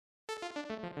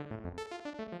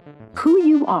Who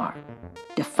you are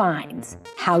defines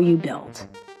how you build.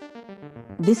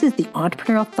 This is the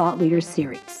Entrepreneurial Thought Leaders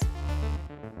Series,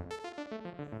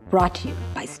 brought to you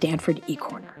by Stanford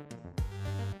eCorner.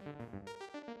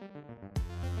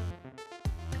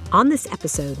 On this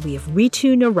episode, we have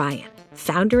Ritu Narayan,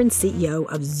 founder and CEO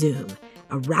of Zoom,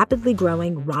 a rapidly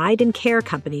growing ride and care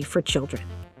company for children.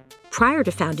 Prior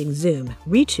to founding Zoom,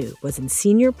 Ritu was in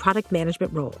senior product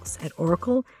management roles at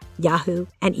Oracle, Yahoo,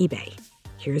 and eBay.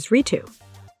 Here's Ritu.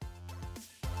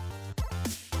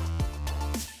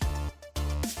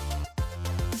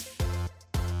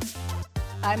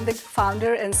 I'm the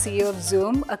founder and CEO of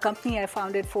Zoom, a company I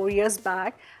founded 4 years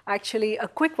back. Actually, a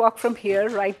quick walk from here,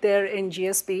 right there in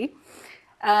GSB.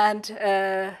 And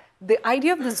the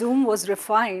idea of the Zoom was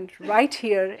refined right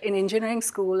here in engineering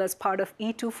school as part of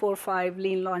E245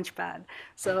 Lean Launchpad.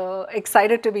 So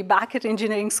excited to be back at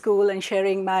engineering school and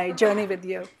sharing my journey with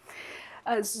you.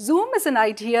 Zoom is an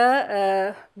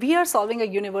idea. We are solving a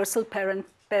universal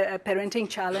parenting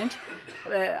challenge,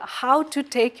 how to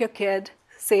take your kid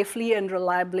safely and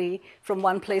reliably from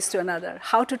one place to another,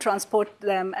 how to transport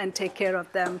them and take care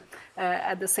of them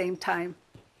at the same time.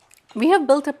 We have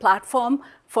built a platform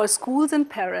for schools and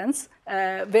parents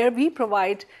where we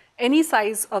provide any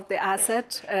size of the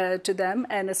asset to them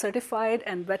and certified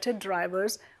and vetted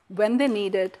drivers when they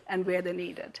need it and where they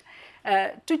need it.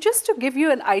 To give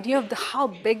you an idea of how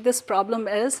big this problem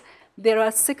is, there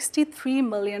are 63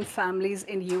 million families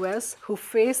in the US who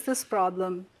face this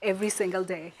problem every single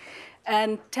day.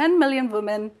 And 10 million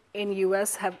women in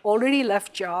US have already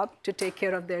left job to take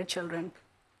care of their children.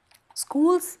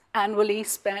 Schools annually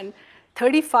spend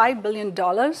 $35 billion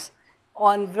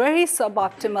on very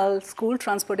suboptimal school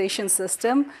transportation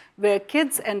system where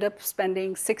kids end up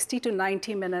spending 60 to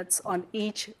 90 minutes on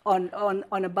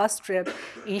a bus trip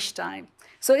each time.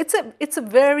 So it's a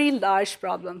very large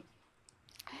problem.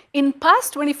 In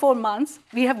past 24 months,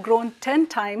 we have grown 10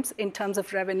 times in terms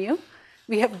of revenue.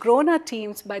 We have grown our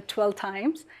teams by 12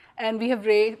 times, and we have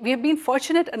been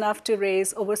fortunate enough to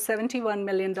raise over $71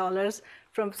 million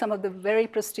from some of the very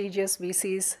prestigious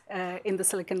VCs in the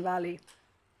Silicon Valley.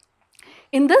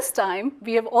 In this time,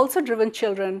 we have also driven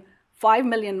children 5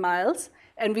 million miles,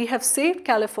 and we have saved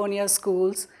California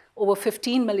schools over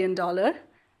 $15 million,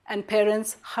 and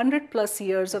parents 100+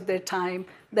 years of their time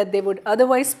that they would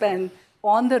otherwise spend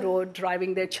on the road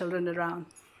driving their children around.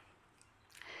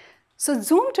 So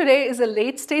Zoom today is a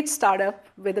late-stage startup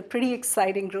with a pretty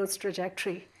exciting growth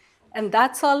trajectory. And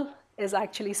that's all is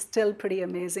actually still pretty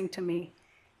amazing to me.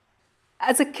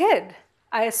 As a kid,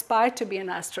 I aspired to be an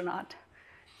astronaut.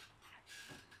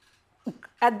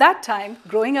 At that time,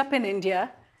 growing up in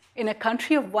India, in a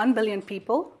country of 1 billion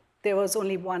people, there was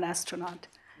only one astronaut.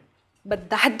 But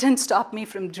that didn't stop me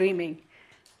from dreaming.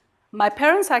 My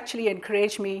parents actually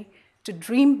encouraged me to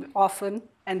dream often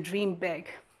and dream big.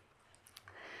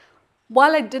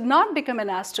 While I did not become an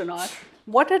astronaut,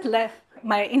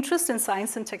 my interest in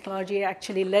science and technology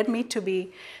actually led me to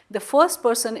be the first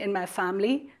person in my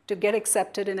family to get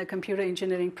accepted in a computer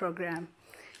engineering program.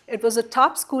 It was a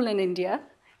top school in India.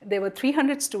 There were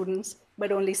 300 students,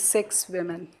 but only 6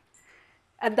 women.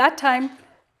 At that time,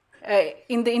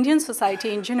 in the Indian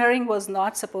society, engineering was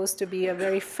not supposed to be a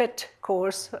very fit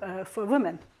course for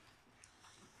women.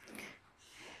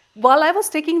 While I was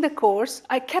taking the course,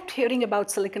 I kept hearing about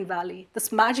Silicon Valley,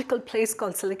 this magical place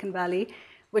called Silicon Valley,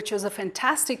 which was a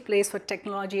fantastic place for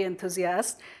technology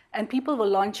enthusiasts, and people were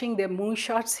launching their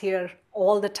moonshots here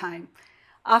all the time.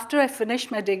 After I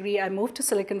finished my degree, I moved to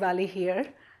Silicon Valley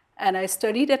here, and I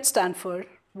studied at Stanford,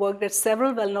 worked at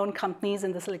several well-known companies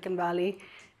in the Silicon Valley,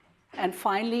 and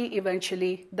finally,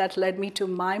 eventually, that led me to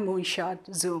my moonshot,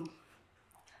 Zoom.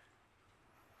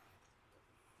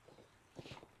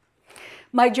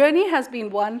 My journey has been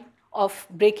one of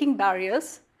breaking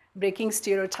barriers, breaking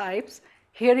stereotypes,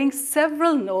 hearing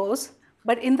several no's,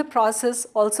 but in the process,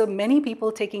 also many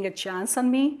people taking a chance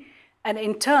on me, and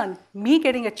in turn, me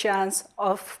getting a chance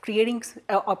of creating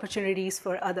opportunities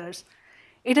for others.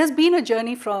 It has been a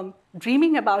journey from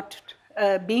dreaming about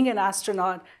being an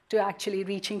astronaut to actually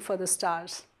reaching for the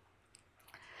stars.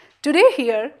 Today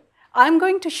here, I'm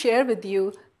going to share with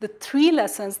you the 3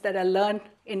 lessons that I learned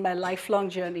in my lifelong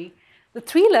journey. The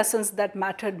 3 lessons that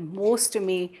mattered most to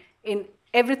me in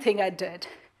everything I did.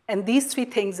 And these 3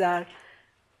 things are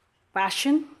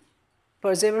passion,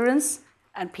 perseverance,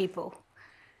 and people.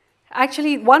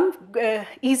 Actually, one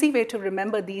easy way to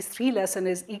remember these 3 lessons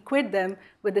is equate them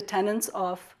with the tenets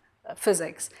of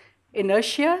physics: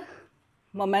 inertia,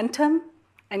 momentum,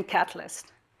 and catalyst.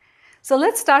 So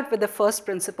let's start with the first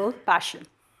principle, passion.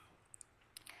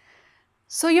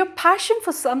 So your passion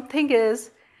for something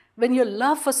is when your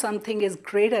love for something is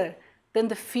greater than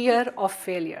the fear of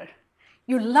failure.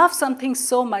 You love something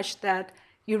so much that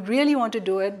you really want to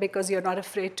do it because you're not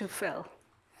afraid to fail.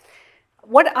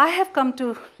 What I have come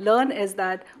to learn is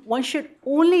that one should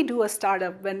only do a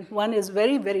startup when one is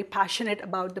very, very passionate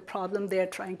about the problem they are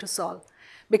trying to solve.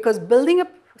 Because building a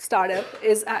startup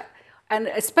is, and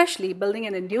especially building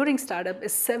an enduring startup,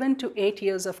 is 7 to 8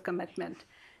 years of commitment.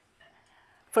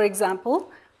 For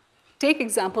example, take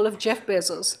example of Jeff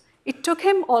Bezos. It took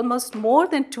him almost more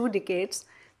than 2 decades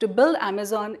to build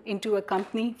Amazon into a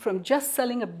company from just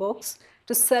selling books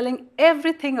to selling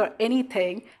everything or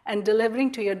anything and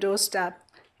delivering to your doorstep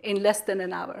in less than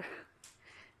an hour.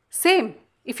 Same,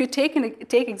 if you take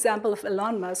example of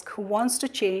Elon Musk, who wants to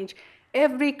change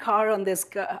every car on this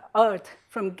earth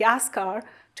from gas car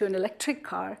to an electric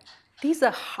car, these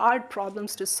are hard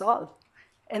problems to solve.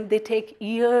 And they take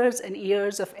years and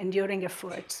years of enduring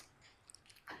efforts.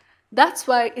 That's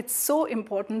why it's so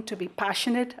important to be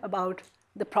passionate about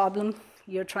the problem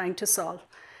you're trying to solve,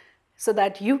 so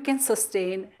that you can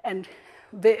sustain and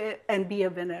be a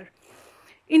winner.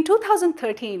 In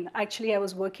 2013, actually, I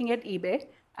was working at eBay.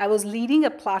 I was leading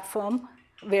a platform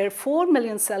where 4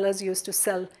 million sellers used to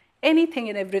sell anything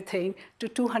and everything to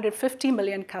 250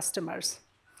 million customers.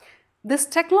 This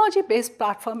technology-based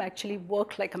platform actually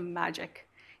worked like a magic.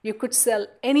 You could sell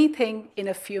anything in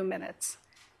a few minutes.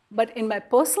 But in my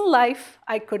personal life,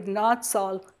 I could not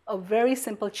solve a very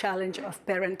simple challenge of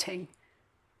parenting: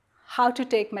 how to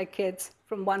take my kids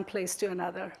from one place to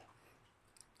another.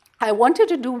 I wanted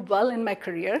to do well in my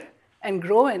career and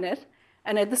grow in it,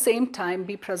 and at the same time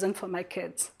be present for my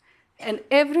kids. And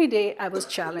every day I was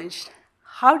challenged.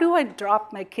 How do I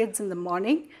drop my kids in the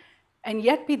morning and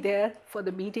yet be there for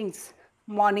the meetings,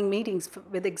 morning meetings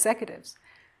with executives?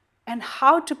 And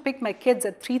how to pick my kids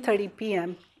at 3:30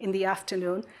 p.m. in the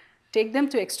afternoon, take them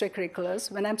to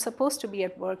extracurriculars when I'm supposed to be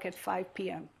at work at 5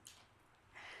 p.m.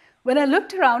 When I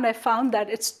looked around, I found that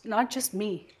it's not just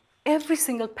me. Every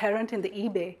single parent in the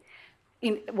eBay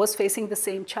was facing the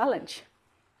same challenge.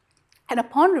 And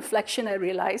upon reflection, I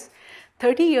realized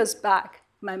 30 years back,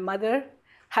 my mother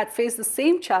had faced the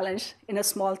same challenge in a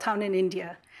small town in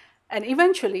India. And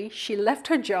eventually, she left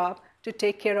her job to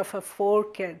take care of her 4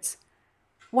 kids.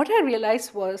 What I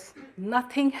realized was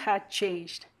nothing had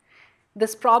changed.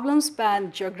 This problem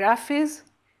spanned geographies,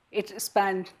 it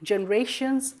spanned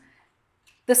generations.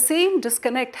 The same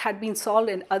disconnect had been solved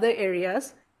in other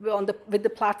areas with the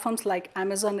platforms like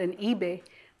Amazon and eBay,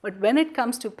 but when it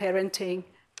comes to parenting,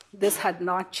 this had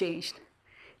not changed.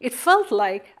 It felt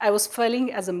like I was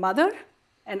failing as a mother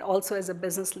and also as a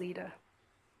business leader.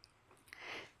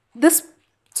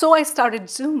 So I started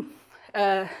Zoom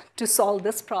to solve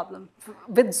this problem.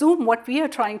 With Zoom, what we are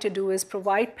trying to do is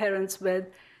provide parents with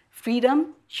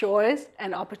freedom, choice,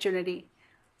 and opportunity.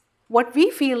 What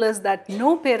we feel is that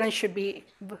no parent should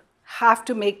have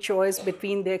to make choice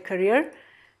between their career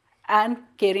and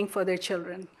caring for their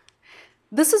children.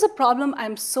 This is a problem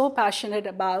I'm so passionate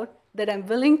about that I'm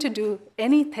willing to do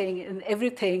anything and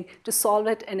everything to solve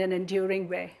it in an enduring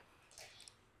way.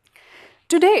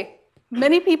 Today,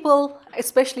 many people,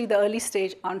 especially the early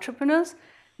stage entrepreneurs,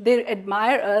 they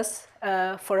admire us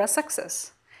for our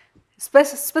success.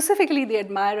 Specifically, they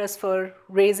admire us for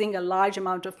raising a large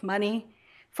amount of money,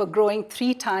 for growing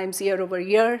 3 times year over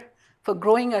year, for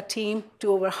growing our team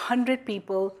to over 100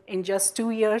 people in just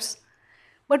 2 years.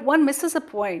 But one misses a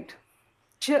point.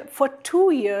 For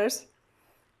 2 years,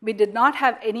 we did not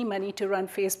have any money to run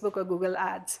Facebook or Google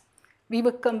ads. We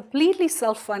were completely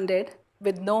self-funded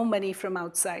with no money from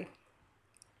outside.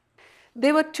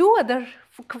 There were 2 other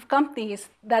companies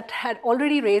that had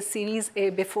already raised Series A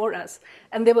before us,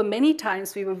 and there were many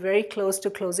times we were very close to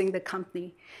closing the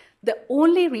company. The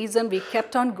only reason we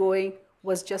kept on going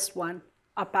was just one: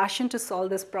 our passion to solve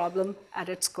this problem at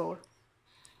its core.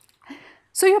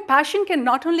 So your passion can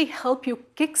not only help you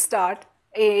kickstart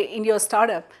in your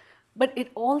startup, but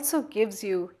it also gives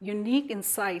you unique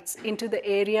insights into the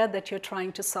area that you're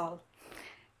trying to solve.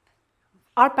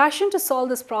 Our passion to solve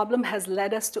this problem has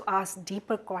led us to ask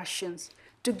deeper questions,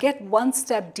 to get one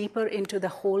step deeper into the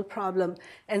whole problem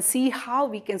and see how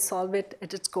we can solve it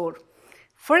at its core.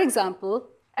 For example,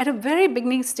 at a very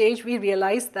beginning stage, we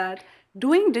realized that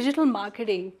doing digital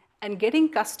marketing and getting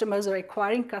customers or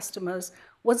acquiring customers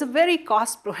was a very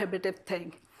cost-prohibitive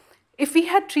thing. If we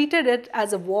had treated it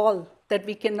as a wall that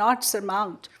we cannot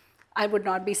surmount, I would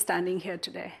not be standing here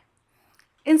today.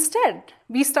 Instead,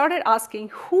 we started asking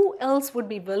who else would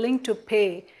be willing to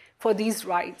pay for these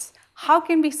rides? How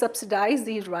can we subsidize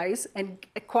these rides and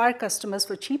acquire customers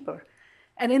for cheaper?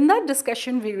 And in that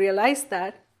discussion, we realized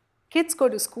that kids go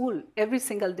to school every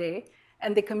single day,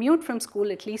 and they commute from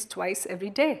school at least twice every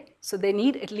day. So they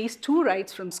need at least 2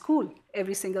 rides from school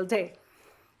every single day.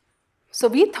 So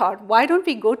we thought, why don't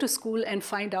we go to school and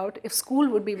find out if school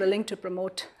would be willing to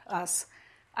promote us?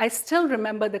 I still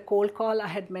remember the cold call I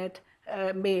had made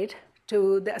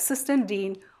to the assistant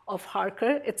dean of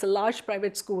Harker. It's a large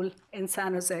private school in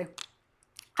San Jose.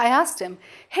 I asked him,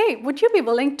 hey, would you be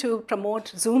willing to promote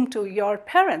Zoom to your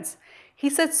parents? He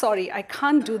said, sorry, I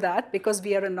can't do that because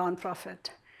we are a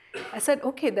nonprofit. I said,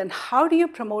 okay, then how do you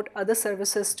promote other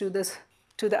services to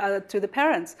the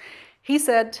parents? He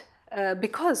said,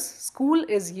 because school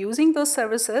is using those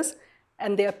services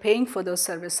and they are paying for those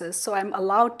services, so I'm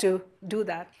allowed to do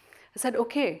that. I said,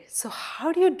 okay, so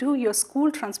how do you do your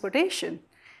school transportation?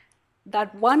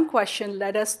 That one question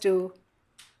led us to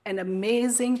an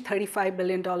amazing $35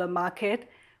 billion market,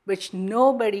 which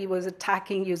nobody was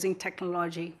attacking using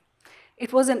technology.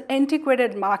 It was an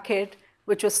antiquated market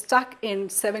which was stuck in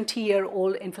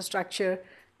 70-year-old infrastructure,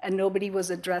 and nobody was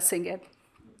addressing it.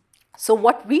 So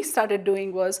what we started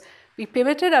doing was we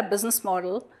pivoted our business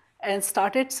model and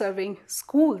started serving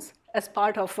schools as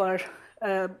part of our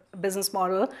business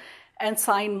model and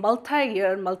signed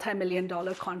multi-year,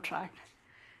 multi-million-dollar contract.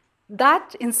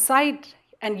 That insight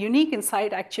and unique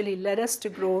insight actually led us to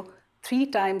grow 3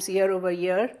 times year over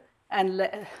year and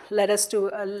led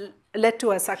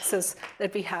to a success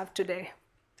that we have today.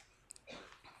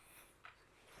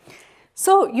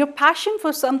 So your passion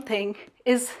for something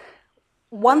is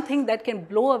one thing that can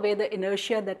blow away the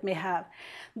inertia that may have,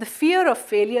 the fear of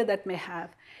failure that may have.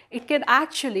 It can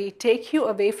actually take you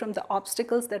away from the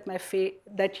obstacles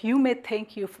that you may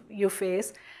think you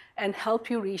face and help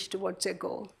you reach towards your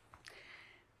goal.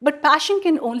 But passion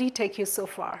can only take you so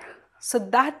far. So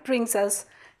that brings us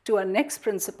to our next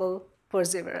principle,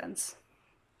 perseverance.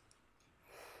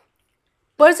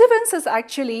 Perseverance is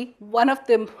actually one of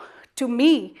them, to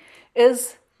me,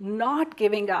 is not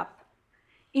giving up.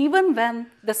 Even when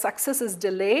the success is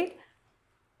delayed,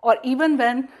 or even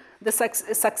when the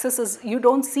success is, you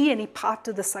don't see any path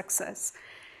to the success.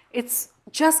 It's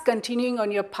just continuing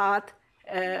on your path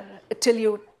till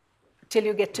you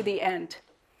get to the end.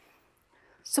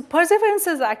 So perseverance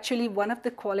is actually one of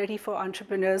the quality for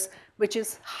entrepreneurs which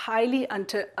is highly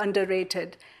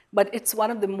underrated, but it's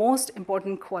one of the most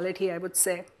important quality, I would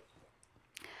say.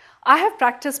 I have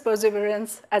practiced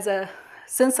perseverance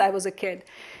since I was a kid.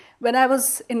 When I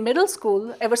was in middle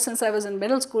school, ever since I was in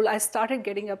middle school, I started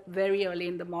getting up very early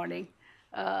in the morning,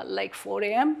 like 4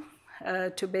 a.m.,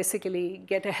 to basically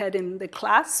get ahead in the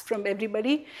class from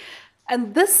everybody.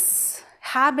 And this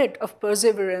habit of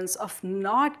perseverance, of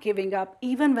not giving up,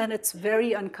 even when it's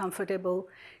very uncomfortable,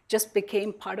 just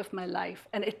became part of my life.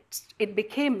 And it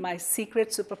became my secret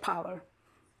superpower.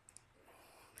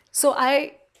 So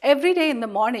every day in the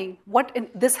morning, what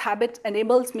this habit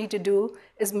enables me to do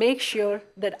is make sure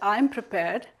that I'm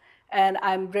prepared and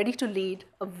I'm ready to lead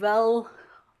a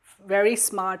very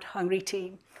smart, hungry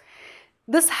team.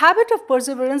 This habit of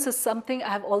perseverance is something I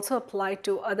have also applied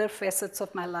to other facets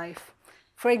of my life.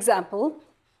 For example,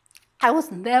 I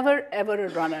was never, ever a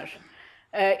runner.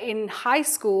 In high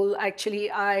school,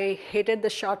 actually, I hated the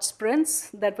short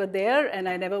sprints that were there, and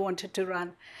I never wanted to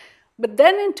run. But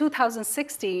then in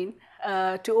 2016,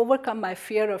 to overcome my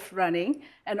fear of running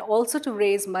and also to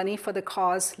raise money for the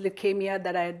cause leukemia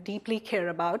that I deeply care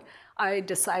about, I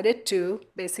decided to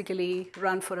basically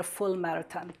run for a full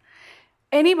marathon.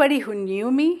 Anybody who knew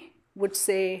me would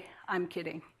say, I'm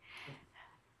kidding.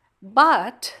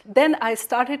 But then I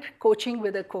started coaching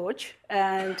with a coach,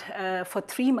 and for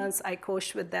 3 months I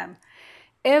coached with them.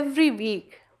 Every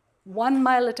week, 1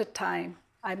 mile at a time,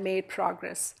 I made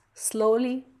progress,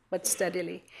 slowly but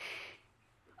steadily.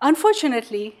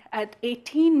 Unfortunately, at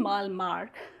 18-mile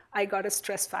mark, I got a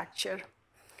stress fracture.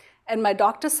 And my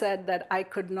doctor said that I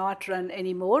could not run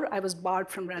anymore. I was barred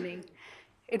from running.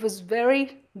 It was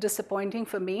very disappointing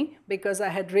for me because I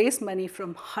had raised money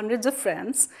from hundreds of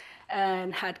friends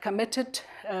and had committed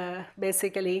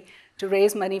basically to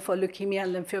raise money for Leukemia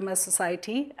and Lymphoma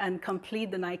Society and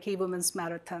complete the Nike Women's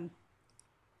Marathon.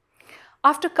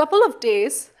 After a couple of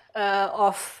days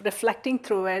of reflecting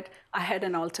through it, I had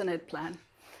an alternate plan.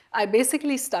 I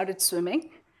basically started swimming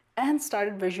and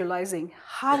started visualizing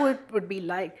how it would be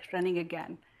like running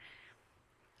again.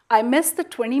 I missed the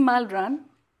 20-mile run.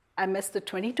 I missed the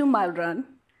 22-mile run,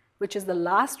 which is the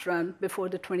last run before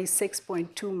the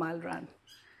 26.2-mile run.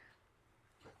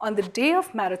 On the day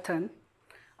of marathon,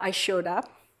 I showed up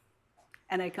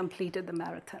and I completed the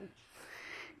marathon.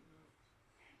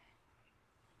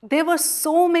 There were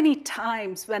so many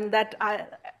times when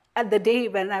at the day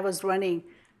when I was running,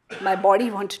 my body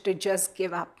wanted to just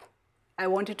give up. I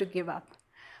wanted to give up.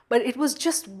 But it was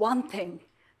just one thing,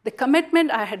 the commitment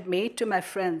I had made to my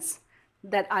friends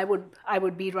that I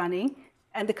would be running,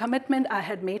 and the commitment I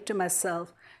had made to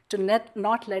myself to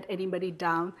not let anybody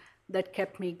down that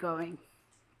kept me going.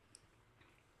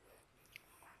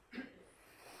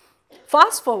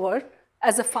 Fast forward,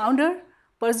 as a founder,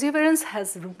 perseverance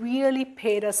has really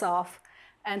paid us off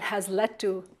and has led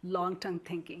to long-term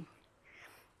thinking.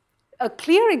 A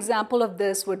clear example of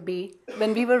this would be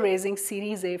when we were raising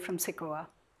Series A from Sequoia.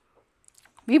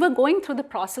 We were going through the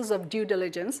process of due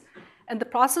diligence, and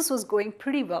the process was going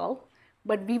pretty well,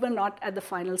 but we were not at the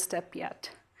final step yet.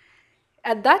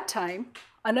 At that time,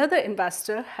 another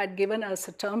investor had given us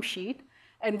a term sheet,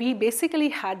 and we basically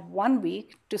had 1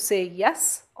 week to say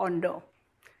yes or no.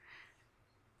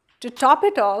 To top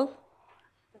it all,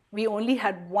 we only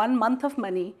had 1 month of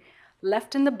money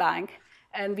left in the bank,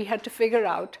 and we had to figure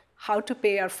out how to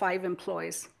pay our 5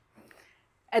 employees.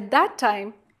 At that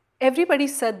time, everybody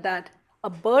said that a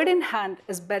bird in hand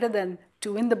is better than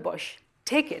 2 in the bush.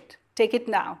 Take it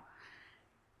now.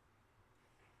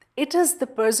 It is the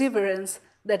perseverance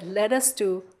that led us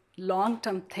to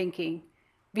long-term thinking.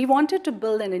 We wanted to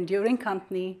build an enduring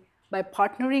company by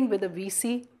partnering with a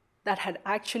VC that had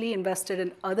actually invested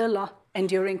in other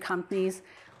enduring companies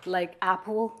like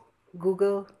Apple,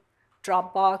 Google,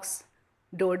 Dropbox,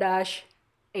 DoorDash,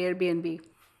 Airbnb.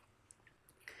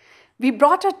 We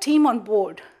brought our team on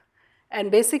board and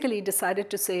basically decided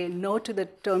to say no to the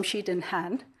term sheet in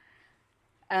hand,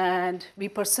 and we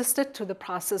persisted through the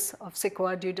process of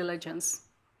Sequoia due diligence.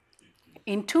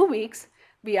 In 2 weeks,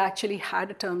 we actually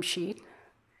had a term sheet,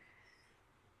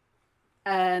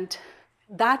 and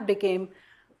that became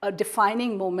a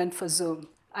defining moment for Zoom,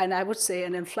 and I would say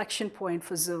an inflection point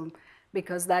for Zoom,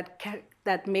 because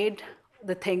that made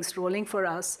the things rolling for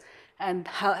us and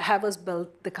have us build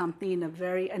the company in a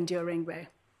very enduring way.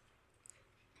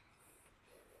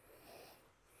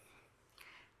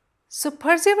 So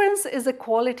perseverance is a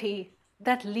quality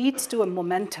that leads to a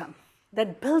momentum,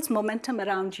 that builds momentum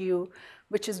around you,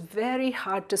 which is very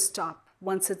hard to stop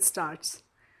once it starts.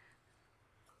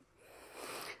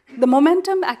 The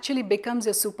momentum actually becomes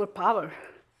your superpower,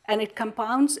 and it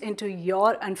compounds into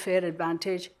your unfair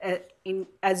advantage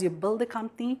as you build the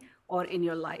company or in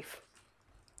your life.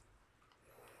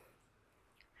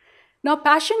 Now,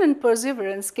 passion and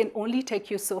perseverance can only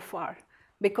take you so far,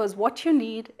 because what you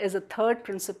need is a third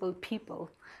principle, people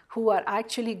who are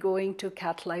actually going to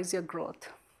catalyze your growth.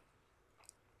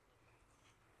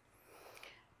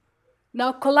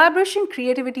 Now, collaboration,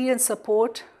 creativity, and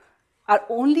support are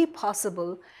only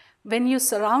possible when you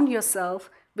surround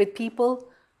yourself with people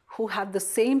who have the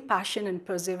same passion and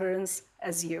perseverance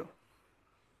as you.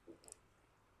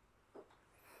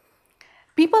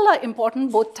 People are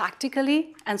important both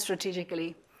tactically and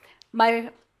strategically.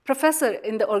 My professor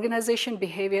in the organization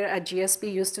behavior at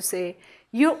GSP used to say,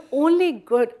 you're only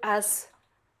good as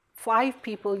 5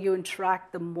 people you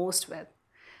interact the most with.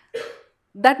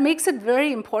 That makes it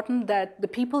very important that the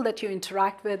people that you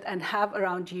interact with and have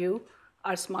around you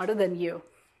are smarter than you.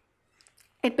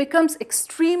 It becomes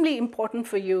extremely important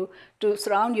for you to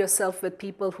surround yourself with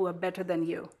people who are better than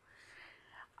you.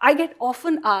 I get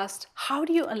often asked, how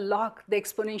do you unlock the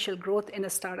exponential growth in a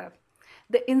startup?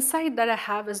 The insight that I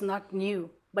have is not new,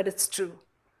 but it's true.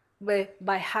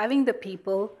 By having the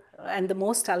people and the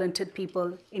most talented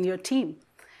people in your team.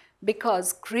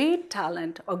 Because great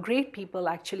talent or great people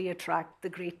actually attract the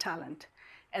great talent.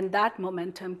 And that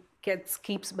momentum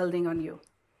keeps building on you.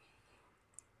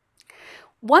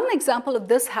 One example of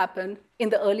this happened in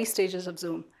the early stages of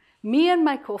Zoom. Me and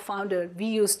my co-founder, we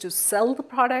used to sell the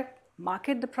product,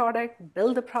 market the product,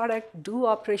 build the product, do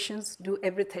operations, do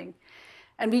everything.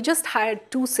 And we just hired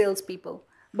 2 salespeople.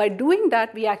 By doing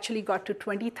that, we actually got to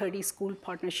 20, 30 school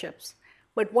partnerships.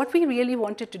 But what we really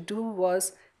wanted to do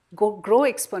was grow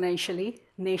exponentially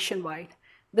nationwide.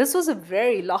 This was a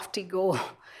very lofty goal,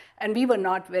 and we were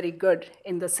not very good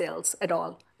in the sales at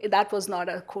all. That was not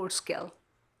a core skill.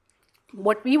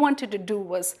 What we wanted to do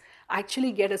was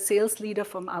actually get a sales leader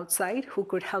from outside who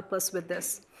could help us with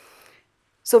this.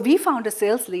 So we found a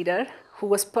sales leader who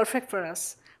was perfect for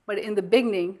us, but in the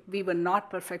beginning, we were not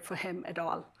perfect for him at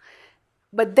all.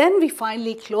 But then we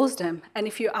finally closed him, and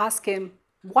if you ask him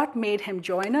what made him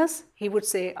join us, he would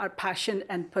say our passion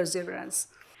and perseverance.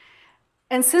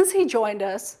 And since he joined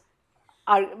us,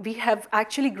 we have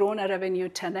actually grown our revenue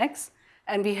 10x,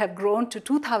 and we have grown to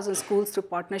 2,000 schools through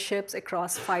partnerships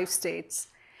across 5 states.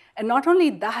 And not only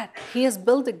that, he has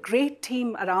built a great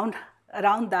team around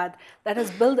that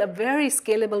has built a very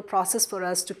scalable process for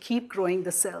us to keep growing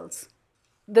the sales.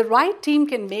 The right team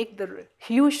can make the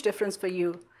huge difference for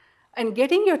you. And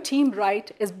getting your team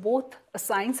right is both a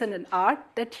science and an art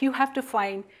that you have to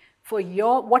find for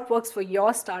what works for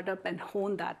your startup and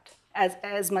hone that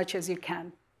as much as you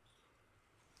can.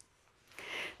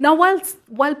 Now,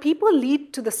 while people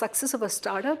lead to the success of a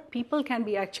startup, people can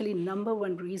be actually number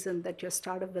one reason that your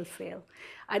startup will fail.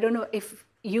 I don't know if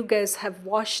you guys have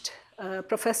watched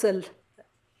Professor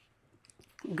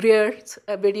Greer's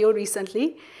video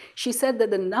recently. She said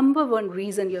that the number one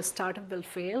reason your startup will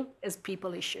fail is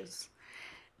people issues.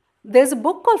 There's a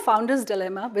book called Founder's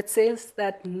Dilemma, which says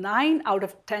that 9 out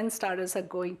of 10 startups are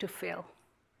going to fail.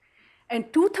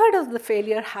 And 2/3 of the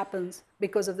failure happens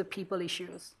because of the people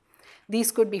issues.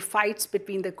 These could be fights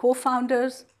between the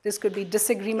co-founders. This could be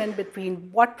disagreement between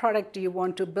what product do you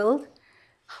want to build,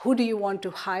 who do you want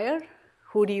to hire,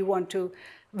 where do you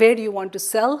want to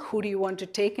sell, who do you want to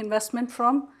take investment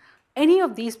from. Any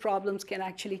of these problems can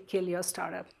actually kill your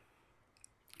startup.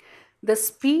 The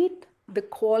speed, the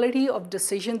quality of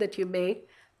decision that you make,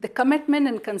 the commitment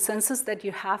and consensus that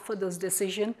you have for those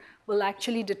decisions will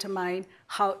actually determine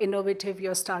how innovative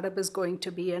your startup is going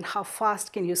to be and how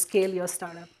fast can you scale your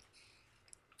startup.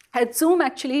 At Zoom,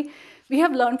 actually, we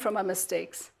have learned from our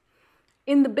mistakes.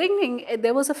 In the beginning,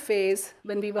 there was a phase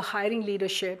when we were hiring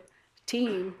leadership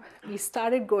team, we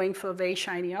started going for very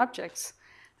shiny objects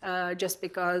just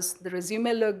because the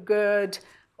resume looked good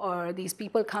or these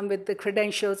people come with the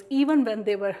credentials, even when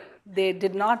they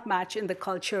did not match in the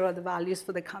culture or the values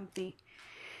for the company.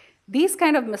 These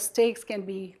kind of mistakes can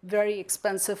be very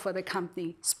expensive for the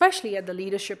company, especially at the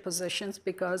leadership positions,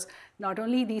 because not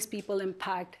only these people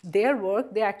impact their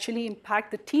work, they actually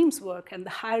impact the team's work and the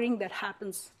hiring that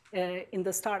happens in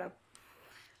the startup.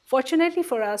 Fortunately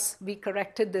for us, we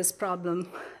corrected this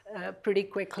problem pretty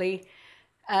quickly.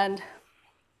 And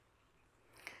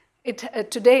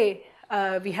today,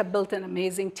 we have built an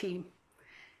amazing team.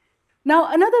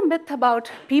 Now, another myth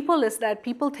about people is that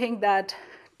people think that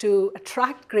to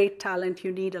attract great talent,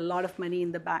 you need a lot of money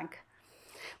in the bank.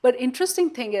 But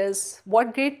interesting thing is,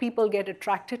 what great people get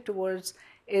attracted towards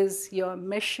is your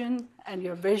mission and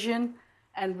your vision,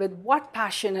 and with what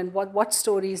passion and what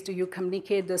stories do you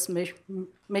communicate this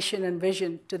mission and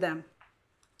vision to them.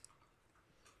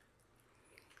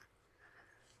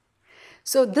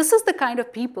 So this is the kind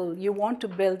of people you want to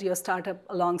build your startup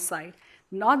alongside,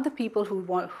 not the people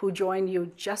who join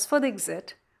you just for the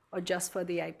exit or just for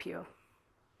the IPO.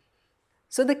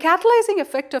 So the catalyzing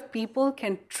effect of people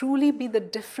can truly be the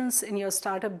difference in your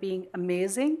startup being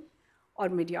amazing or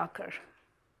mediocre.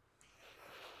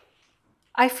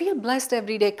 I feel blessed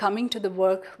every day coming to the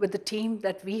work with the team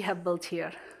that we have built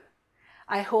here.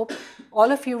 I hope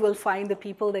all of you will find the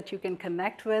people that you can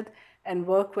connect with and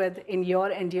work with in your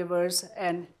endeavors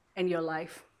and in your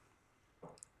life.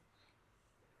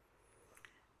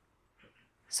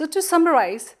 So to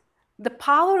summarize, the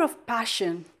power of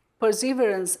passion,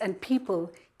 perseverance, and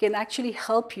people can actually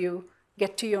help you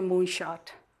get to your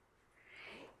moonshot.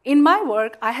 In my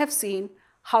work, I have seen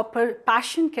how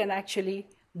passion can actually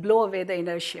blow away the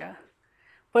inertia.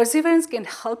 Perseverance can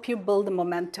help you build the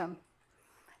momentum,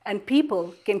 and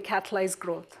people can catalyze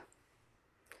growth.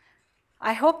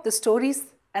 I hope the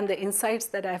stories and the insights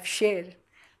that I've shared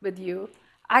with you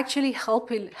actually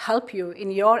help you in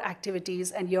your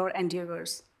activities and your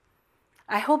endeavors.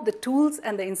 I hope the tools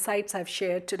and the insights I've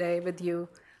shared today with you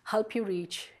help you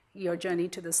reach your journey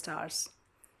to the stars.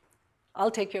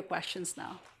 I'll take your questions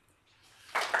now.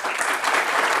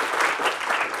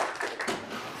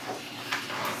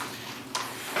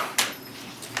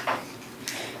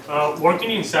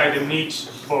 Working inside the niche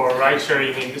for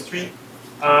ride-sharing industry,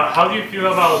 how do you feel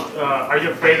about, are you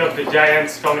afraid of the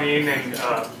giants coming in and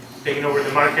taking over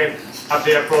the market? Have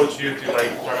they approached you to try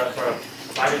to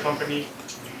buy the company?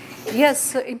 Yes,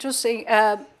 so interesting.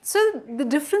 So the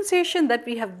differentiation that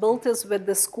we have built is with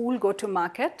the school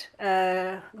go-to-market.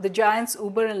 The giants,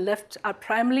 Uber and Lyft, are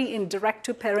primarily in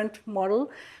direct-to-parent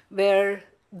model, where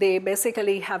they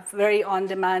basically have very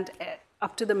on-demand,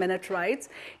 up-to-the-minute rides.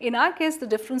 In our case, the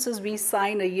difference is we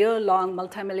sign a year-long,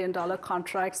 multi-million-dollar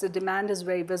contracts. The demand is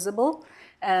very visible,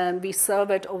 and we serve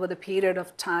it over the period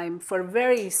of time for a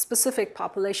very specific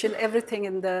population. Everything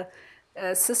in the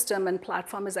system and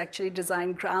platform is actually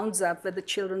designed grounds up with the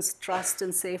children's trust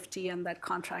and safety and that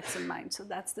contracts in mind. So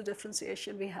that's the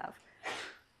differentiation we have.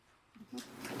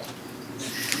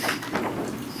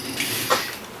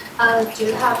 Do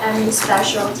you have any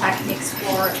special techniques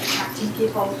for attracting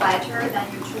people better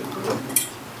than your group?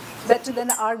 Better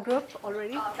than our group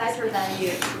already? Better than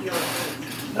your group.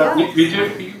 Yeah. Can you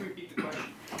repeat the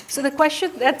question? So the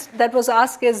question that was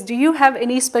asked is, do you have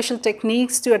any special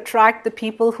techniques to attract the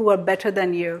people who are better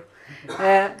than you?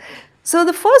 So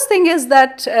the first thing is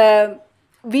that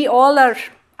we all are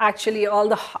actually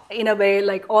in a way,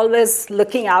 like always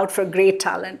looking out for great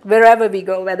talent wherever we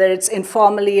go, whether it's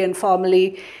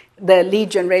informally, the lead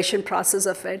generation process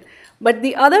of it. But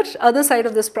the other side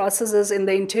of this process is in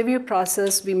the interview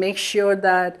process, we make sure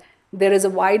that there is a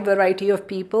wide variety of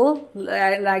people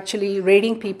and actually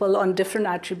rating people on different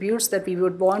attributes that we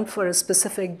would want for a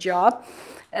specific job.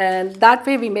 And that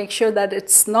way we make sure that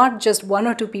it's not just one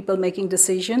or two people making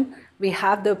decision. We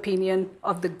have the opinion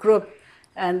of the group,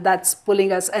 and that's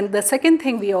pulling us. And the second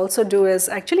thing we also do is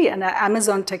actually an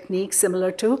Amazon technique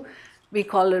similar to, we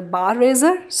call it bar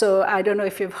raiser. So I don't know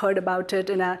if you've heard about it.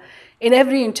 In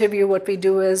every interview, what we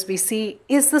do is we see,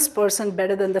 is this person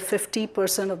better than the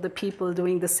 50% of the people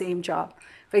doing the same job?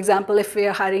 For example, if we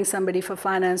are hiring somebody for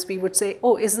finance, we would say,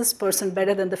 oh, is this person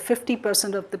better than the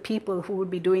 50% of the people who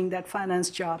would be doing that finance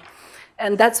job?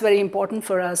 And that's very important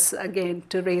for us, again,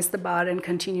 to raise the bar and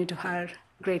continue to hire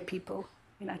great people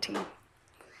in our team.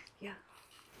 Yeah.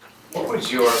 What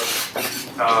was your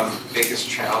biggest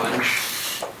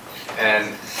challenge and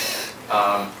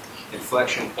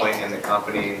inflection point in the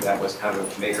company that was kind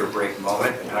of a make or break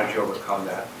moment, and how did you overcome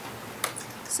that?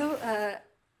 So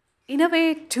in a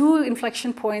way, two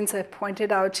inflection points I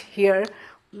pointed out here.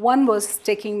 One was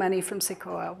taking money from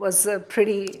Sequoia, was a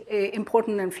pretty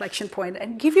important inflection point.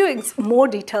 And give you more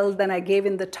detail than I gave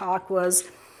in the talk was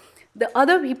the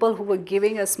other people who were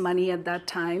giving us money at that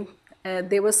time,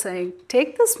 they were saying,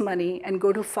 take this money and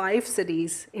go to 5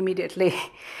 cities immediately.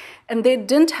 And they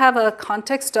didn't have a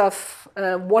context of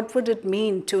what would it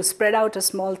mean to spread out a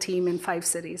small team in 5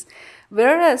 cities.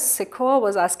 Whereas Sequoia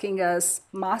was asking us,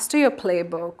 master your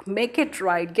playbook, make it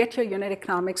right, get your unit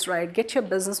economics right, get your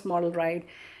business model right,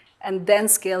 and then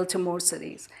scale to more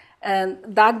cities. And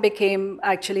that became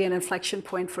actually an inflection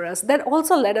point for us. That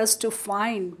also led us to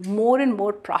find more and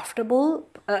more profitable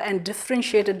and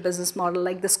differentiated business model,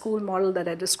 like the school model that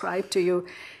I described to you.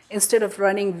 Instead of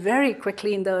running very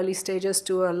quickly in the early stages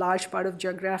to a large part of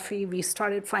geography, we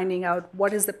started finding out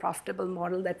what is the profitable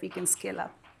model that we can scale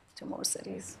up to more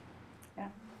cities. Yeah.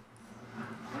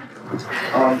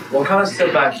 What kind of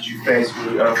setback did you face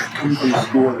coming from the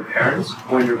school and the parents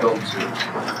when you're building Zoom?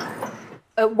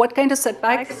 What kind of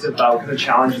setbacks? It's about what kind of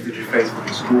challenges did you face from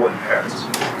the school and parents?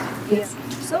 Yes.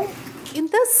 So in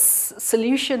this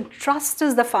solution, trust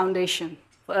is the foundation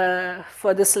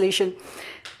for the solution.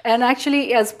 And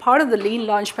actually, as part of the Lean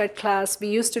Launchpad class, we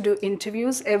used to do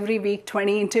interviews every week,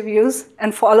 20 interviews,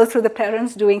 and follow through the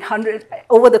parents doing 100.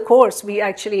 Over the course, we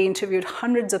actually interviewed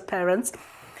hundreds of parents.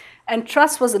 And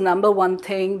trust was the number one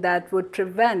thing that would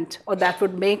prevent or that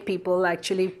would make people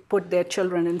actually put their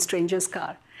children in strangers'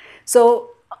 car.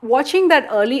 So watching that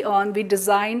early on, we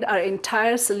designed our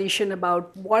entire solution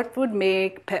about what would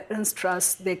make parents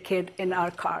trust their kid in our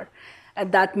car.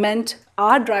 And that meant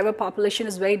our driver population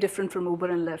is very different from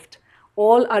Uber and Lyft.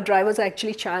 All our drivers are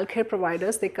actually childcare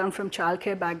providers. They come from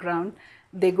childcare background.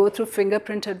 They go through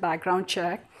fingerprinted background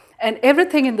check. And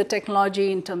everything in the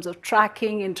technology in terms of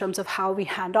tracking, in terms of how we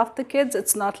hand off the kids,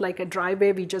 it's not like a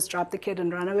driveway, we just drop the kid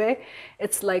and run away.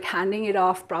 It's like handing it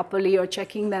off properly or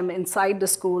checking them inside the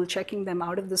school, checking them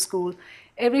out of the school.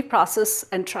 Every process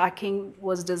and tracking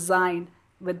was designed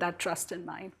with that trust in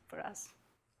mind for us.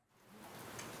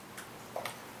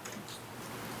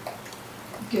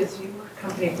 Does your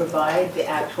company provide the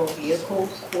actual vehicles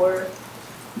for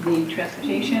the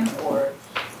transportation, or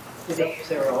do they use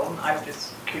their own? I'm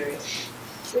just curious.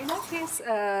 So in that case,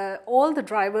 all the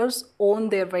drivers own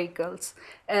their vehicles.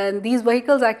 And these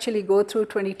vehicles actually go through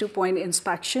 22-point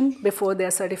inspection before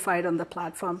they're certified on the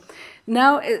platform.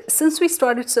 Now, since we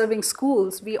started serving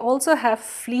schools, we also have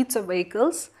fleets of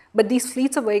vehicles. But these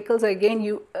fleets of vehicles are,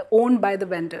 again, owned by the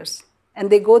vendors. And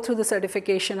they go through the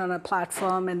certification on a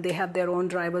platform, and they have their own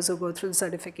drivers who go through the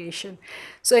certification.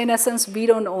 So in essence, we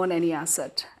don't own any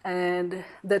asset. And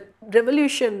the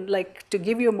revolution, like to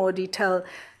give you more detail,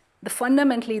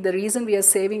 fundamentally the reason we are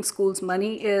saving schools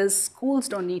money is schools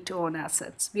don't need to own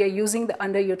assets. We are using the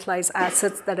underutilized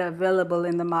assets that are available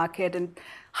in the market and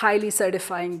highly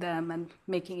certifying them and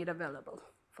making it available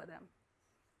for them.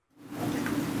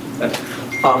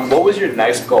 What was your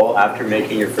next goal after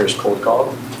making your first cold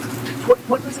call?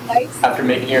 What was it like? After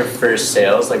making your first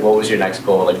sales, like what was your next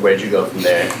goal? Like where did you go from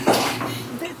there?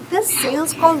 This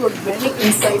sales call was very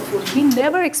insightful. We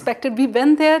never expected, we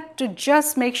went there to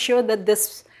just make sure that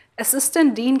this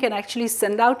assistant dean can actually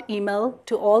send out email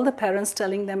to all the parents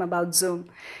telling them about Zoom.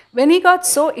 When he got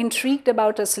so intrigued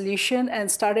about a solution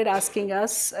and started asking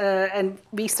us, and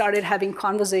we started having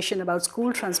conversation about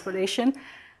school transportation,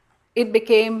 it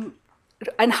became,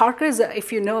 and Harker is,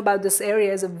 if you know about this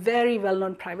area, is a very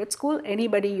well-known private school.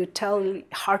 Anybody you tell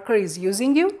Harker is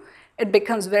using you, it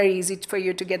becomes very easy for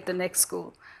you to get the next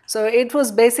school. So it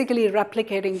was basically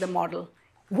replicating the model.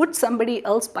 Would somebody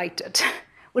else bite it?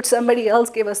 Would somebody else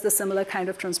give us the similar kind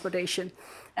of transportation?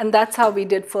 And that's how we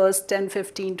did first 10,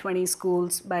 15, 20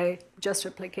 schools, by just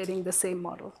replicating the same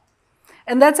model.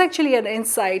 And that's actually an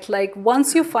insight, like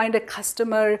once you find a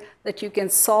customer that you can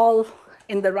solve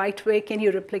in the right way, can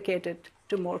you replicate it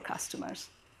to more customers?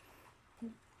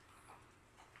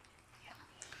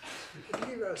 Can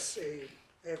you give us a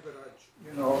average,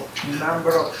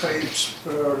 number of trips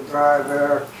per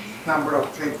driver, number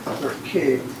of trips per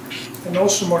kid, and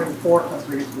also more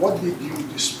importantly, what did you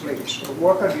displace, or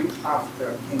what are you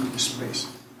after in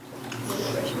displacing?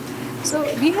 So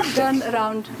we have done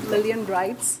around 1 million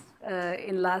rides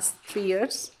in last 3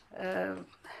 years.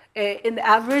 An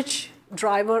average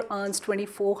driver earns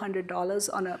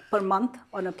 $2,400 per month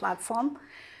on a platform,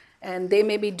 and they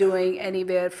may be doing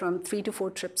anywhere from 3 to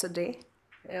 4 trips a day.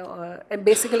 And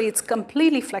basically, it's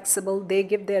completely flexible. They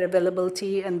give their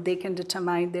availability, and they can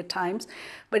determine their times.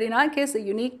 But in our case, the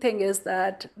unique thing is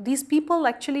that these people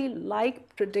actually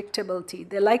like predictability.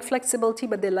 They like flexibility,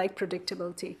 but they like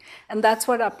predictability. And that's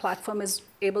what our platform is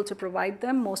able to provide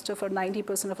them. Most of our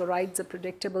 90% of our rides are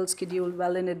predictable, scheduled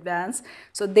well in advance.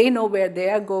 So they know where they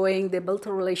are going. They built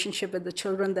a relationship with the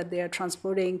children that they are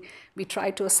transporting. We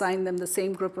try to assign them the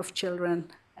same group of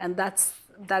children, and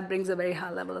that brings a very high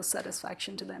level of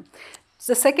satisfaction to them.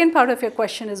 So the second part of your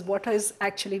question is what is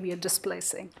actually we are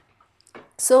displacing.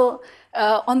 So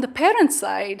on the parent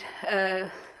side,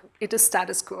 it is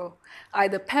status quo.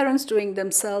 Either parents doing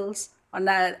themselves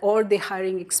or they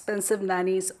hiring expensive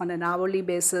nannies on an hourly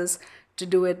basis to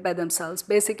do it by themselves.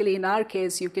 Basically, in our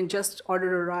case, you can just order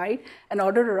a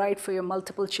ride for your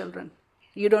multiple children.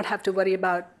 You don't have to worry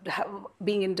about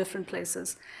being in different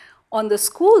places. On the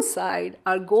school side,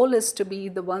 our goal is to be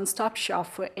the one-stop shop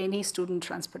for any student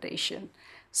transportation.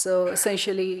 So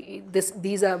essentially,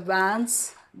 these are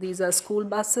vans, these are school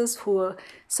buses.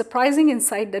 Surprising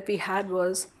insight that we had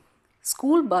was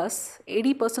school bus,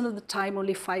 80% of the time,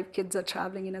 only 5 kids are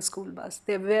traveling in a school bus.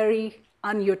 They're very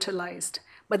unutilized.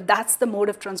 But that's the mode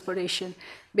of transportation.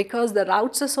 Because the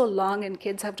routes are so long and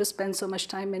kids have to spend so much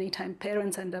time, many times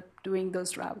parents end up doing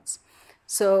those routes.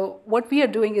 So what we are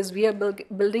doing is we are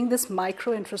building this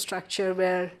micro infrastructure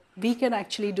where we can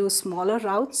actually do smaller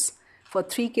routes for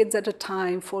 3 kids at a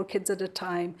time, 4 kids at a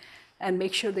time, and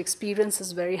make sure the experience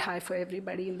is very high for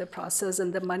everybody in the process,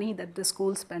 and the money that the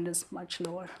schools spend is much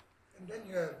lower. And then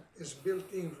you have this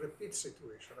built-in repeat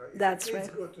situation, right? If That's the kids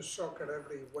right. go to soccer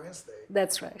every Wednesday,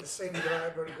 That's right. the same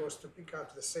driver goes to pick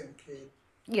up the same kid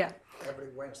every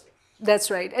Wednesday.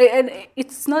 That's right. And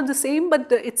it's not the same,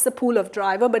 but it's the pool of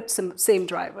driver, but same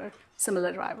driver,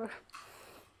 similar driver.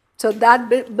 So that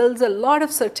builds a lot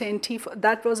of certainty.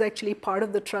 That was actually part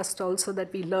of the trust also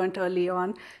that we learned early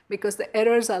on, because the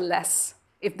errors are less.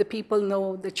 If the people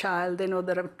know the child, they know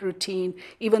the routine,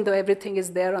 even though everything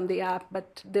is there on the app,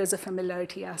 but there's a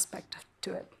familiarity aspect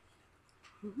to it.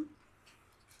 Mm-hmm.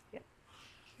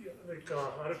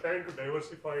 Are trying to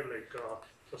diversify,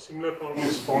 a similar problem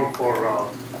is found for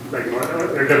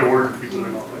elder old people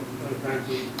and all, right? Are trying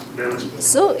to diversify.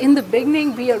 So in the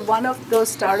beginning, we are one of those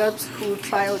startups who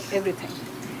try out everything.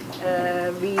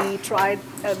 We tried,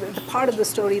 the part of the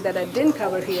story that I didn't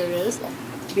cover here is,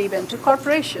 we went to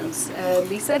corporations and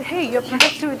we said, hey, your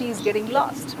productivity is getting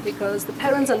lost because the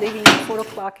parents are leaving at 4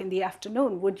 o'clock in the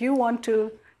afternoon. Would you want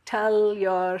to tell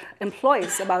your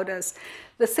employees about us?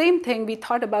 The same thing we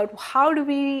thought about, how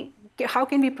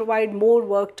can we provide more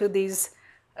work to these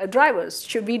drivers?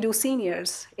 Should we do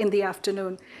seniors in the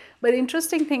afternoon? But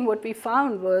interesting thing, what we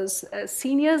found was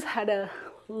seniors had a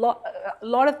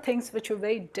lot of things which were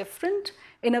very different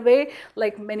in a way,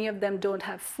 like many of them don't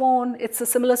have phone. It's a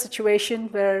similar situation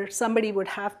where somebody would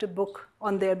have to book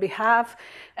on their behalf,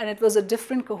 and it was a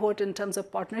different cohort in terms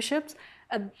of partnerships.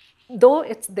 Though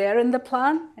it's there in the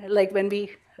plan, like when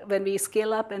we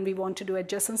scale up and we want to do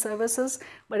adjacent services,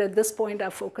 but at this point our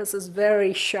focus is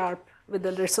very sharp with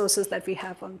the resources that we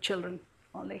have on children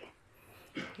only.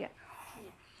 Yeah.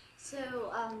 So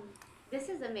this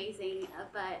is amazing,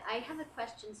 but I have a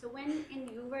question. So when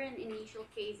you were in initial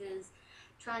phases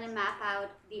trying to map out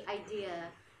the idea,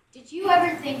 did you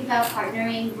ever think about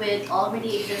partnering with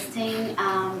already existing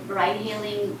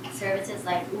ride-hailing services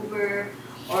like Uber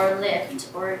or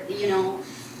Lyft, or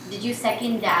did you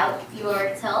second doubt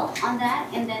yourself on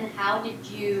that? And then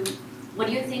what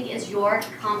do you think is your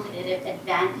competitive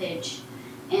advantage,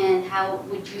 and how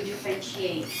would you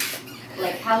differentiate?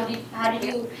 Like how did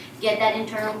you get that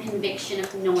internal conviction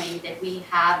of knowing that we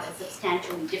have a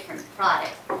substantially different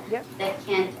product that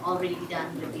can't already be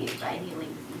done with the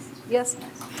ride-hailing Yes.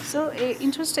 So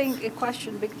interesting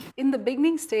question. In the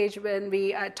beginning stage, when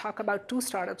we talk about two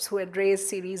startups who had raised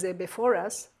Series A before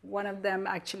us, one of them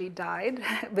actually died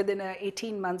within an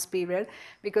 18 months period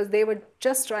because they were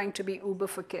just trying to be Uber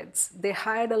for kids. They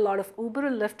hired a lot of Uber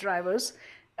and Lyft drivers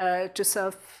to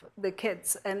serve the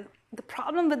kids. And the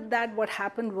problem with that, what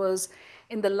happened was,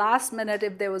 in the last minute,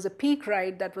 if there was a peak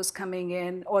ride that was coming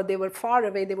in or they were far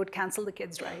away, they would cancel the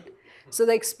kids' ride. So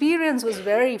the experience was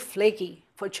very flaky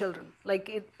for children. Like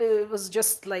it was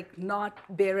just like not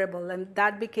bearable. And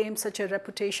that became such a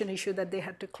reputation issue that they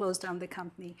had to close down the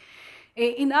company.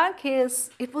 In our case,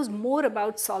 it was more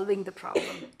about solving the problem.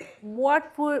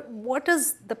 What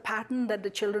is the pattern that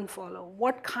the children follow?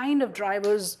 What kind of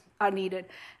drivers are needed?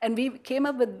 And we came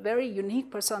up with very unique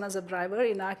personas of driver.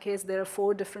 In our case, there are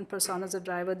 4 different personas of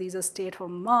driver. These are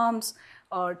stay-at-home moms,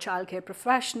 or childcare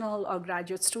professional, or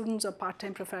graduate students, or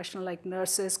part-time professional like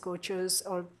nurses, coaches,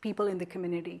 or people in the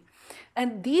community.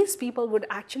 And these people would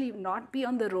actually not be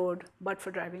on the road, but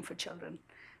for driving for children.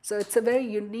 So it's a very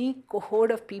unique cohort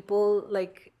of people.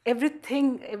 Like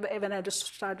everything, when I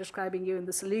just start describing you in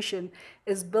the solution,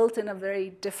 is built in a very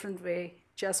different way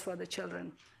just for the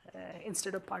children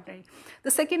instead of partnering.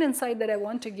 The second insight that I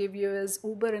want to give you is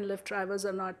Uber and Lyft drivers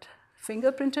are not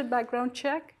fingerprinted background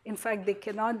check. In fact, they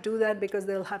cannot do that because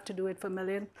they'll have to do it for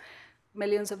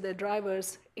millions of their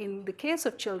drivers. In the case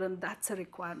of children, that's a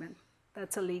requirement.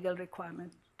 That's a legal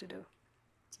requirement to do.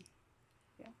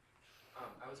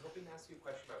 I was hoping to ask you a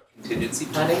question about contingency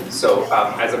planning. So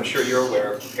as I'm sure you're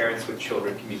aware, parents with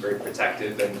children can be very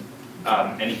protective,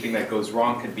 and anything that goes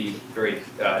wrong could be very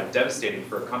devastating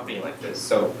for a company like this.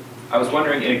 So I was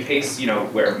wondering, in a case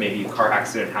where maybe a car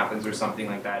accident happens or something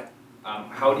like that,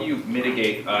 how do you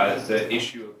mitigate the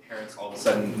issue of parents all of a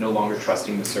sudden no longer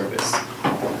trusting the service?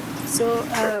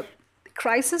 So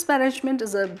crisis management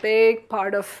is a big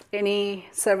part of any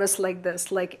service like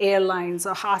this, like airlines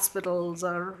or hospitals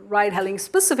or ride hailing,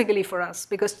 specifically for us,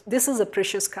 because this is a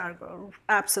precious cargo,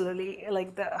 absolutely,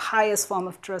 like the highest form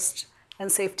of trust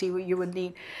and safety you would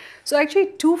need. So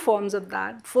actually 2 forms of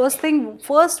that. First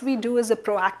we do is a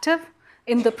proactive.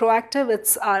 In the proactive,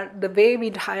 it's the way we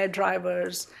hire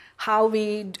drivers, how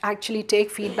we actually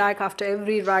take feedback after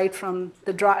every ride from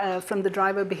the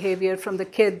driver behavior, from the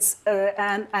kids,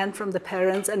 and from the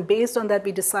parents. And based on that,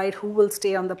 we decide who will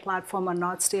stay on the platform or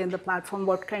not stay on the platform,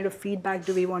 what kind of feedback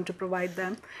do we want to provide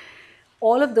them.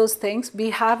 All of those things,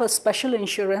 we have a special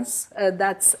insurance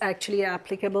that's actually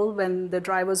applicable when the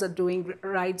drivers are doing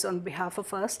rides on behalf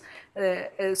of us.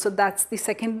 So that's the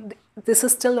second. This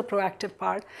is still a proactive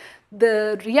part.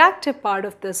 The reactive part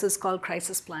of this is called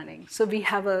crisis planning. So we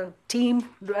have a team,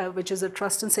 which is a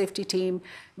trust and safety team.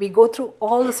 We go through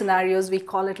all the scenarios. We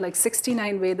call it like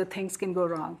 69 ways that things can go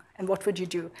wrong. And what would you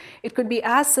do? It could be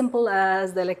as simple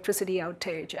as the electricity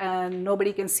outage, and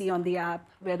nobody can see on the app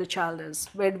where the child is.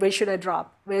 Where should I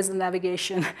drop? Where's the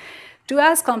navigation? To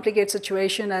as complicated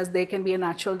situation as they can be a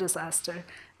natural disaster.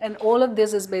 And all of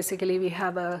this is basically, we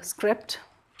have a script,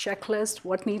 checklist,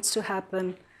 what needs to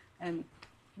happen, and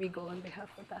we go on behalf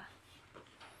of that.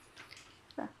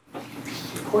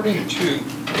 According to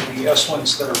the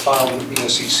S-1s that are filed with the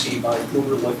SEC by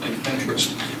Uber, Lyft, and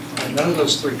Pinterest, none of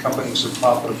those 3 companies are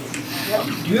profitable. Yep.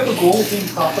 Do you have a goal of being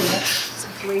profitable? It's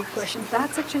a great question.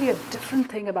 That's actually a different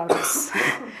thing about us,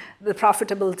 the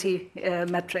profitability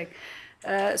metric.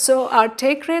 So our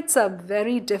take rates are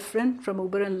very different from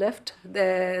Uber and Lyft.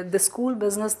 The school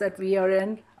business that we are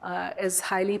in is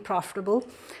highly profitable,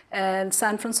 and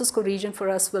San Francisco region for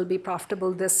us will be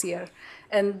profitable this year.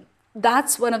 And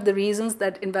that's one of the reasons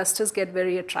that investors get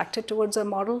very attracted towards our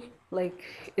model. Like,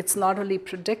 it's not only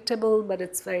predictable, but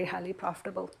it's very highly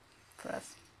profitable for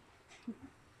us.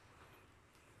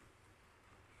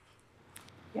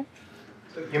 Yeah.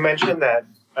 So you mentioned that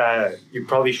you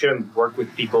probably shouldn't work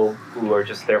with people who are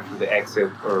just there for the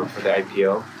exit or for the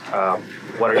IPO.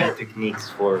 What are your techniques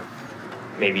for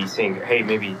maybe saying, hey,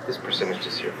 maybe this person is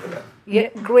just here for that? Yeah,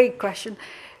 great question.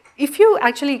 If you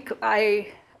actually,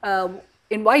 I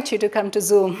invite you to come to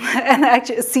Zoom and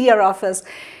actually see our office.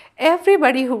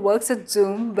 Everybody who works at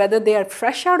Zoom, whether they are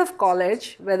fresh out of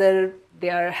college, whether they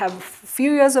have a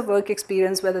few years of work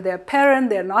experience, whether they're a parent,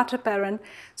 they're not a parent,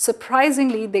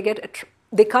 surprisingly,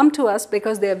 they come to us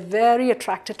because they're very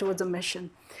attracted towards a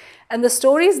mission. And the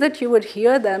stories that you would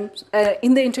hear them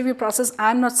in the interview process,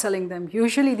 I'm not selling them.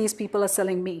 Usually these people are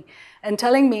selling me and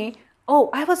telling me, oh,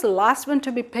 I was the last one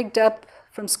to be picked up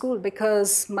from school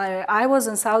because I was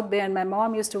in South Bay and my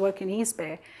mom used to work in East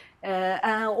Bay.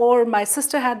 Or my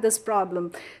sister had this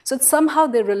problem. So somehow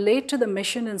they relate to the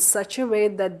mission in such a way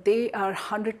that they are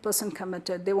 100%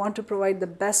 committed. They want to provide the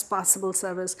best possible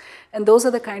service. And those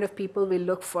are the kind of people we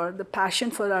look for, the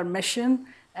passion for our mission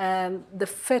and the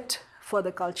fit for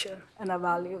the culture and our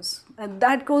values. And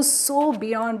that goes so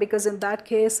beyond, because in that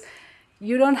case,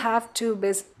 you don't have to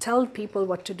tell people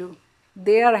what to do.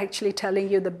 They are actually telling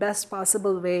you the best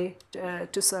possible way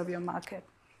to serve your market.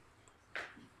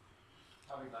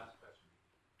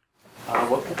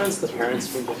 What prevents the parents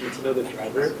from getting to know the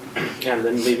driver and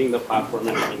then leaving the platform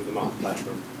and running them off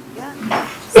platform? Yeah.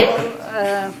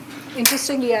 So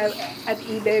interestingly, at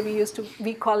eBay,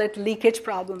 we call it leakage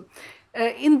problem.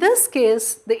 In this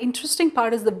case, the interesting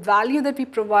part is the value that we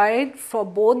provide for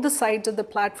both the sides of the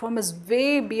platform is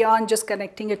way beyond just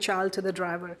connecting a child to the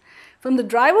driver. From the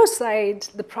driver's side,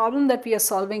 the problem that we are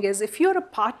solving is if you're a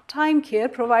part-time care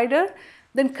provider,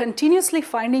 then continuously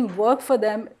finding work for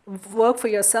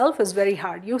yourself is very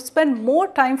hard. You spend more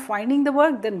time finding the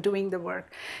work than doing the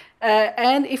work.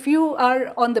 And if you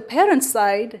are on the parent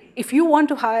side, if you want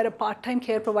to hire a part-time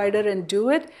care provider and do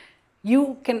it,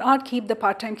 you cannot keep the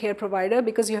part-time care provider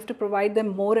because you have to provide them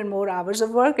more and more hours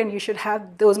of work, and you should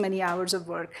have those many hours of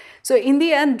work. So in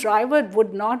the end, driver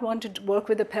would not want to work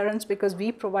with the parents because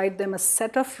we provide them a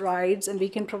set of rides and we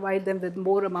can provide them with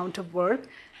more amount of work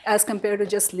as compared to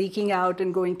just leaking out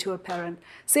and going to a parent.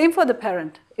 Same for the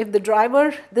parent. If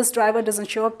this driver doesn't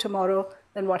show up tomorrow,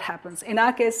 then what happens? In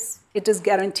our case, it is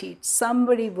guaranteed.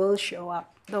 Somebody will show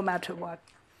up, no matter what.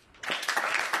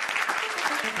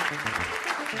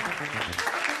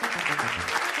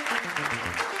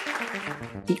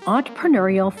 The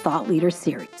Entrepreneurial Thought Leader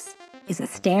Series is a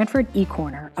Stanford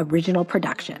eCorner original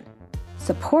production,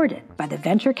 supported by the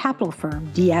venture capital firm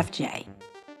DFJ.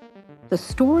 The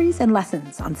stories and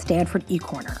lessons on Stanford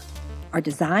eCorner are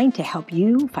designed to help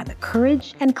you find the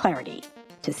courage and clarity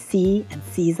to see and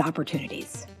seize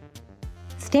opportunities.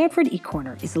 Stanford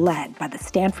eCorner is led by the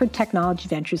Stanford Technology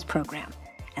Ventures Program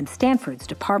and Stanford's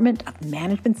Department of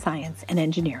Management Science and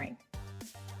Engineering.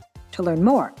 To learn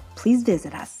more, please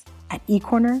visit us at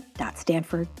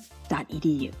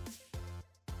ecorner.stanford.edu.